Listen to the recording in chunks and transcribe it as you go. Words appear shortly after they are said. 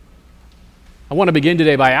I want to begin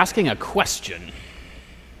today by asking a question.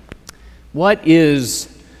 What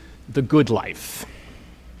is the good life?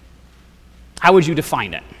 How would you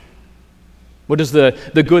define it? What does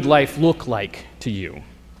the good life look like to you?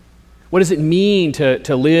 What does it mean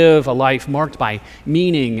to live a life marked by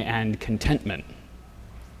meaning and contentment?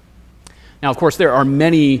 Now, of course, there are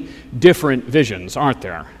many different visions, aren't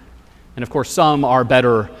there? And of course, some are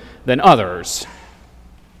better than others.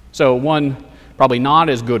 So one, probably not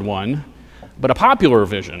as good one, but a popular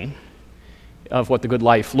vision of what the good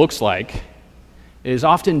life looks like is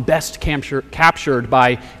often best captured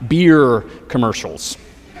by beer commercials.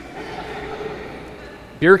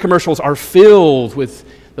 Beer commercials are filled with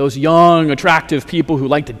those young, attractive people who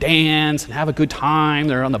like to dance and have a good time.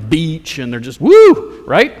 They're on the beach and they're just woo,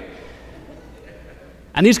 right?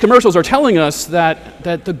 And these commercials are telling us that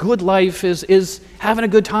the good life is having a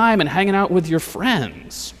good time and hanging out with your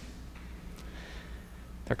friends.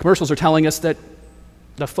 Their commercials are telling us that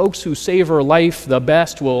the folks who savor life the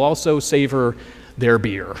best will also savor their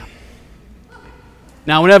beer.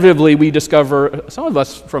 Now, inevitably, we discover, some of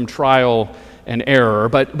us from trial and error,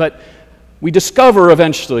 but we discover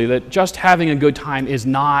eventually that just having a good time is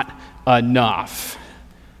not enough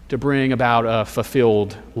to bring about a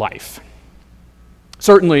fulfilled life.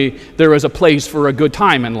 Certainly, there is a place for a good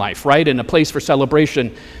time in life, right? And a place for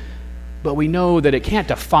celebration, but we know that it can't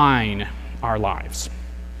define our lives.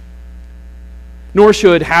 Nor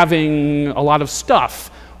should having a lot of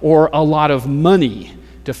stuff or a lot of money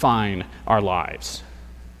define our lives.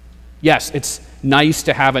 Yes, it's nice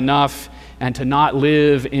to have enough and to not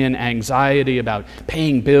live in anxiety about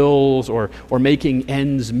paying bills or making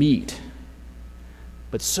ends meet.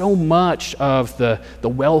 But so much of the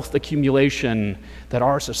wealth accumulation that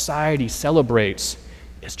our society celebrates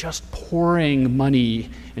is just pouring money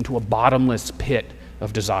into a bottomless pit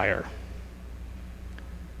of desire.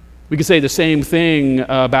 We could say the same thing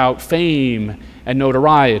about fame and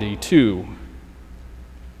notoriety, too.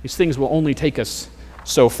 These things will only take us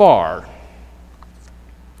so far.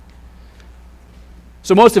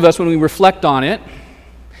 So most of us, when we reflect on it,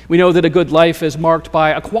 we know that a good life is marked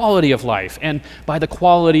by a quality of life and by the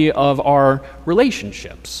quality of our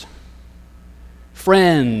relationships.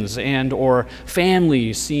 Friends and or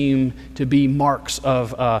family seem to be marks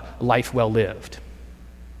of a life well lived.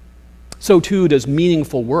 So too does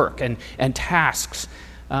meaningful work and tasks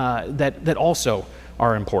that also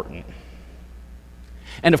are important.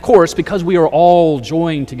 And of course, because we are all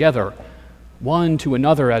joined together, one to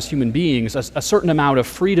another as human beings, a certain amount of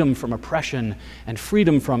freedom from oppression and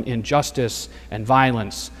freedom from injustice and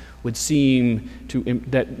violence would seem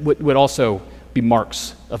would also be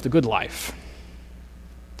marks of the good life.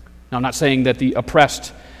 Now, I'm not saying that the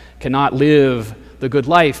oppressed cannot live the good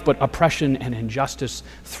life, but oppression and injustice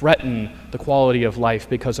threaten the quality of life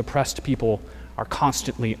because oppressed people are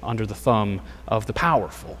constantly under the thumb of the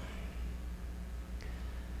powerful.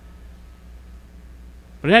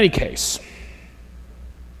 But in any case,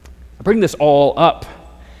 I bring this all up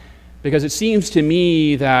because it seems to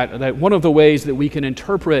me that one of the ways that we can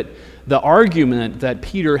interpret the argument that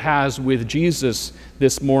Peter has with Jesus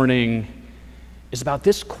this morning is about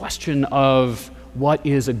this question of what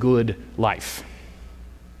is a good life.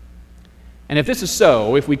 And if this is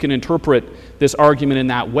so, if we can interpret this argument in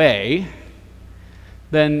that way,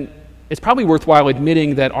 then it's probably worthwhile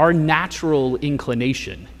admitting that our natural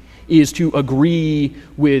inclination is to agree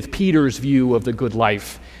with Peter's view of the good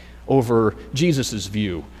life over Jesus'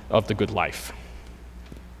 view of the good life.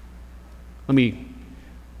 Let me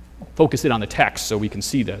focus in on the text so we can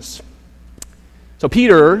see this. So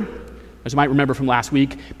Peter, as you might remember from last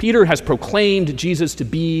week, Peter has proclaimed Jesus to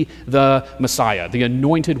be the Messiah, the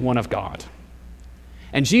anointed one of God.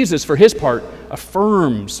 And Jesus, for his part,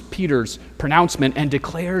 affirms Peter's pronouncement and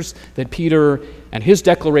declares that Peter and his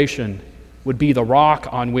declaration would be the rock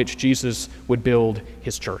on which Jesus would build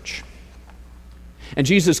his church. And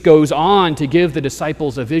Jesus goes on to give the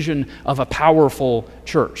disciples a vision of a powerful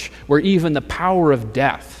church where even the power of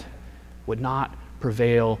death would not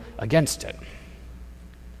prevail against it.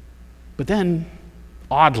 But then,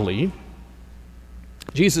 oddly,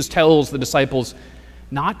 Jesus tells the disciples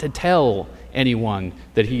not to tell anyone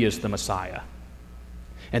that he is the Messiah.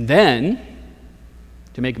 And then,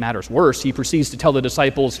 to make matters worse, he proceeds to tell the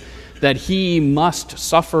disciples that he must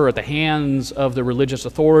suffer at the hands of the religious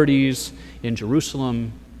authorities in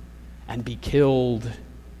Jerusalem and be killed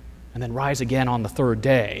and then rise again on the third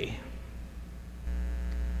day.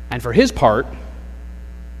 And for his part,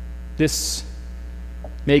 this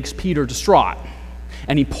makes Peter distraught.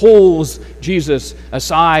 And he pulls Jesus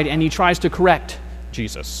aside and he tries to correct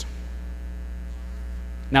Jesus.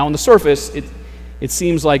 Now, on the surface, it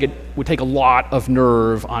seems like it would take a lot of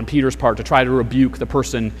nerve on Peter's part to try to rebuke the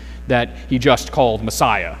person that he just called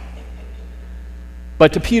Messiah.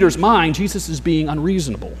 But to Peter's mind, Jesus is being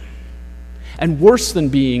unreasonable. And worse than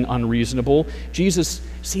being unreasonable, Jesus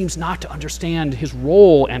seems not to understand his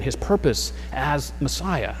role and his purpose as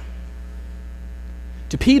Messiah.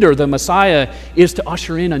 To Peter, the Messiah is to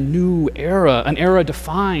usher in a new era, an era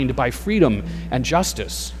defined by freedom and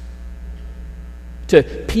justice. To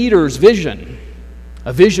Peter's vision,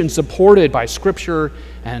 a vision supported by Scripture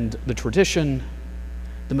and the tradition,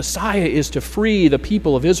 the Messiah is to free the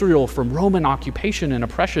people of Israel from Roman occupation and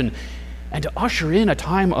oppression and to usher in a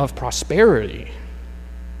time of prosperity.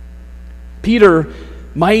 Peter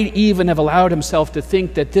might even have allowed himself to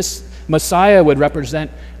think that this Messiah would represent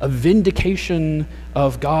a vindication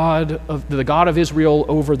of the God of Israel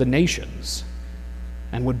over the nations,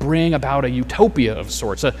 and would bring about a utopia of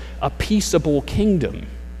sorts, a peaceable kingdom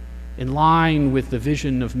in line with the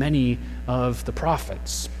vision of many of the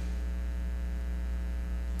prophets.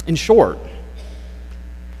 In short,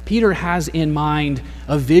 Peter has in mind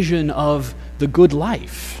a vision of the good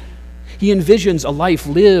life. He envisions a life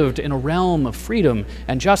lived in a realm of freedom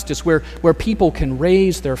and justice where people can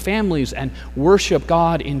raise their families and worship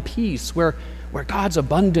God in peace, where God's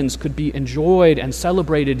abundance could be enjoyed and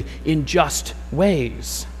celebrated in just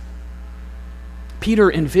ways.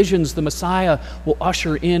 Peter envisions the Messiah will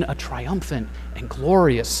usher in a triumphant and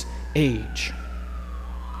glorious age.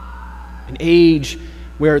 An age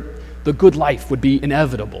where the good life would be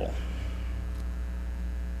inevitable.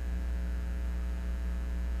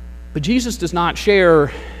 But Jesus does not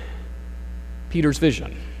share Peter's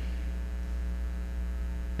vision.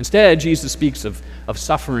 Instead, Jesus speaks of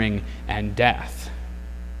suffering and death.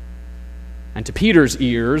 And to Peter's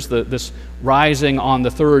ears, this rising on the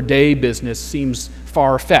third day business seems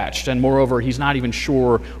far-fetched, and moreover, he's not even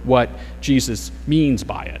sure what Jesus means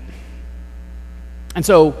by it. And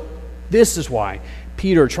so, this is why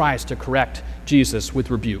Peter tries to correct Jesus with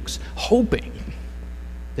rebukes, hoping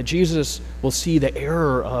that Jesus will see the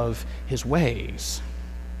error of his ways.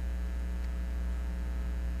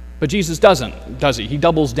 But Jesus doesn't, does he? He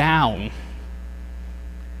doubles down.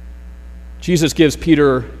 Jesus gives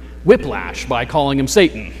Peter whiplash by calling him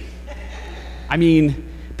Satan. I mean,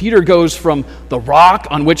 Peter goes from the rock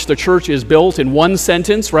on which the church is built in one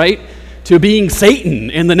sentence, right, to being Satan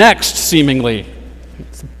in the next, seemingly.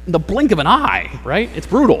 It's the blink of an eye, right? It's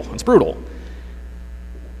brutal. It's brutal.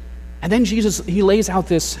 And then Jesus, he lays out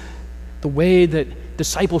the way that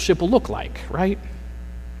discipleship will look like, right?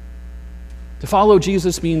 To follow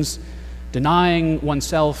Jesus means denying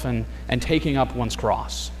oneself and taking up one's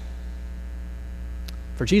cross.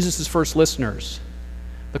 For Jesus' first listeners,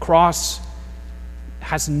 the cross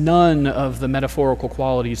has none of the metaphorical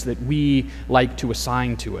qualities that we like to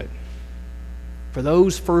assign to it. For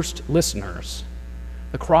those first listeners,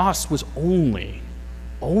 the cross was only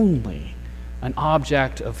an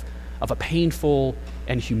object of a painful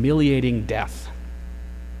and humiliating death.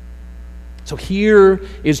 So here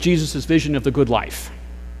is Jesus' vision of the good life.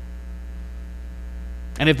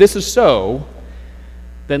 And if this is so,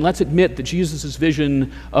 then let's admit that Jesus'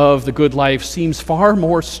 vision of the good life seems far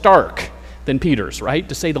more stark than Peter's, right?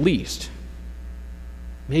 To say the least.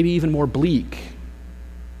 Maybe even more bleak.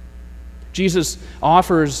 Jesus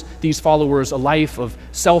offers these followers a life of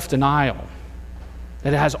self-denial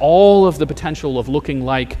that has all of the potential of looking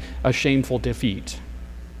like a shameful defeat.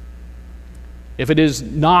 If it is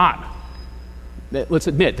not, let's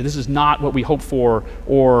admit that this is not what we hope for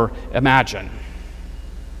or imagine.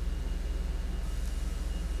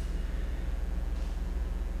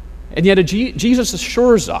 And yet Jesus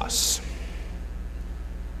assures us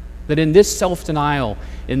that in this self-denial,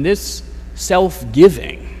 in this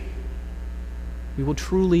self-giving, we will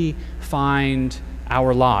truly find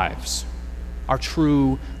our lives, our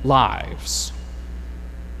true lives.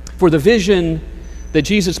 For the vision that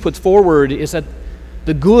Jesus puts forward is that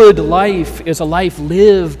the good life is a life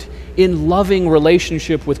lived in loving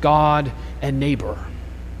relationship with God and neighbor.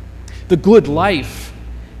 The good life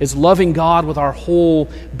is loving God with our whole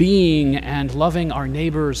being and loving our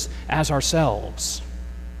neighbors as ourselves.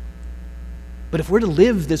 But if we're to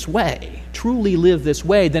live this way, truly live this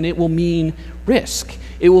way, then it will mean risk.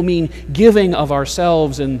 It will mean giving of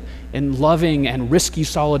ourselves in loving and risky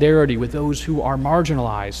solidarity with those who are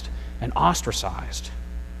marginalized and ostracized.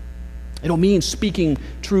 It'll mean speaking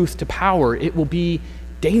truth to power. It will be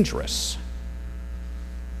dangerous.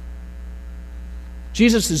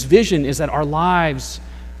 Jesus' vision is that our lives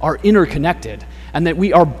are interconnected and that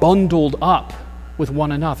we are bundled up with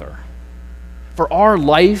one another. For our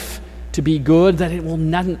life to be good, that it will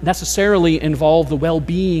not necessarily involve the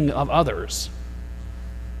well-being of others.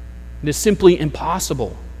 It is simply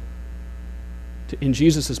impossible in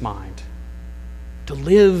Jesus' mind to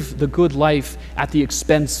live the good life at the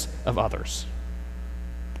expense of others.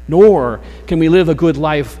 Nor can we live a good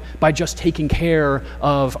life by just taking care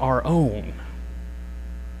of our own.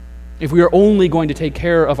 If we are only going to take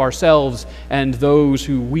care of ourselves and those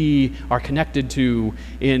who we are connected to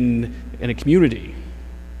in a community,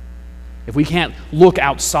 if we can't look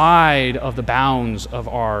outside of the bounds of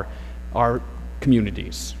our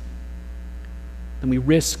communities, then we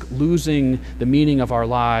risk losing the meaning of our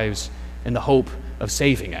lives in the hope of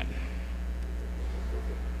saving it.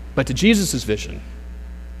 But to Jesus' vision,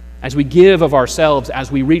 as we give of ourselves,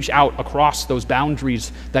 as we reach out across those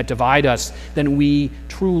boundaries that divide us, then we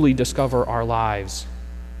truly discover our lives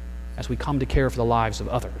as we come to care for the lives of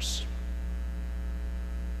others.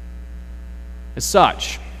 As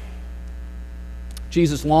such,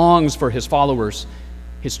 Jesus longs for his followers,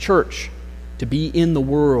 his church, to be in the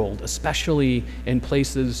world, especially in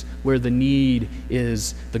places where the need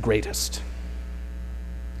is the greatest.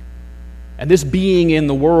 And this being in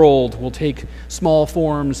the world will take small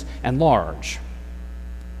forms and large.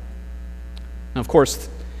 Now, of course,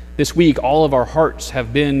 this week, all of our hearts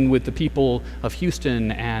have been with the people of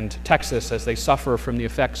Houston and Texas as they suffer from the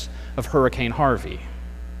effects of Hurricane Harvey.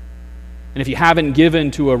 And if you haven't given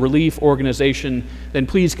to a relief organization, then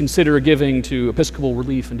please consider giving to Episcopal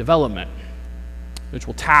Relief and Development, which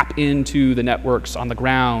will tap into the networks on the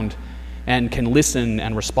ground and can listen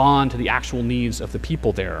and respond to the actual needs of the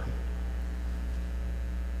people there.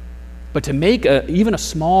 But to make even a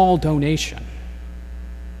small donation,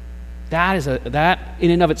 that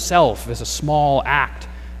in and of itself is a small act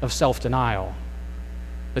of self-denial,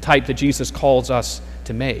 the type that Jesus calls us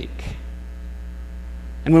to make.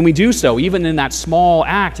 And when we do so, even in that small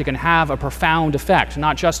act, it can have a profound effect,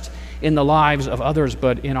 not just in the lives of others,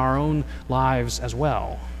 but in our own lives as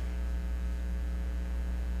well.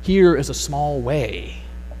 Here is a small way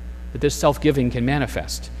that this self-giving can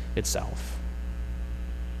manifest itself.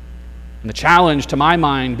 And the challenge, to my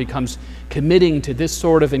mind, becomes committing to this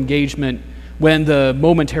sort of engagement when the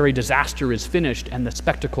momentary disaster is finished and the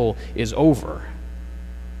spectacle is over,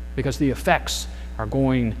 because the effects are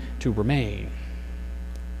going to remain.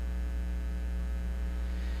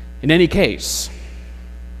 In any case,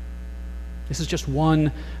 this is just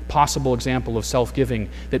one possible example of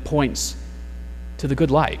self-giving that points to the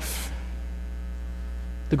good life.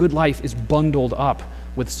 The good life is bundled up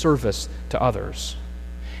with service to others.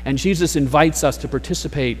 And Jesus invites us to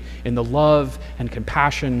participate in the love and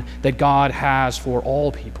compassion that God has for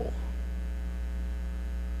all people.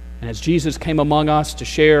 And as Jesus came among us to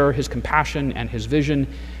share his compassion and his vision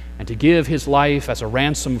and to give his life as a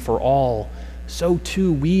ransom for all, so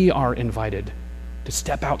too we are invited to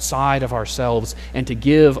step outside of ourselves and to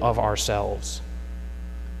give of ourselves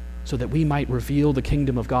so that we might reveal the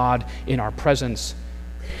kingdom of God in our presence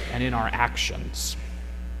and in our actions.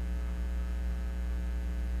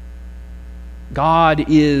 God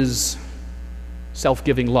is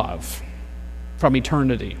self-giving love from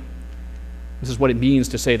eternity. This is what it means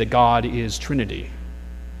to say that God is Trinity.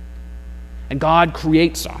 And God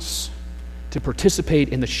creates us to participate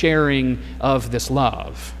in the sharing of this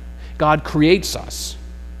love. God creates us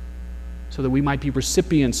so that we might be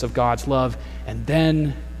recipients of God's love and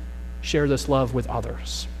then share this love with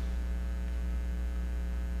others.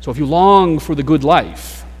 So if you long for the good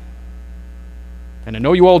life, and I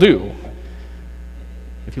know you all do,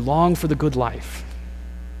 if you long for the good life,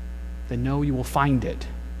 then know you will find it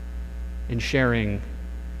in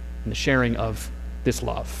the sharing of this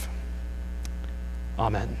love.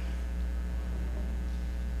 Amen.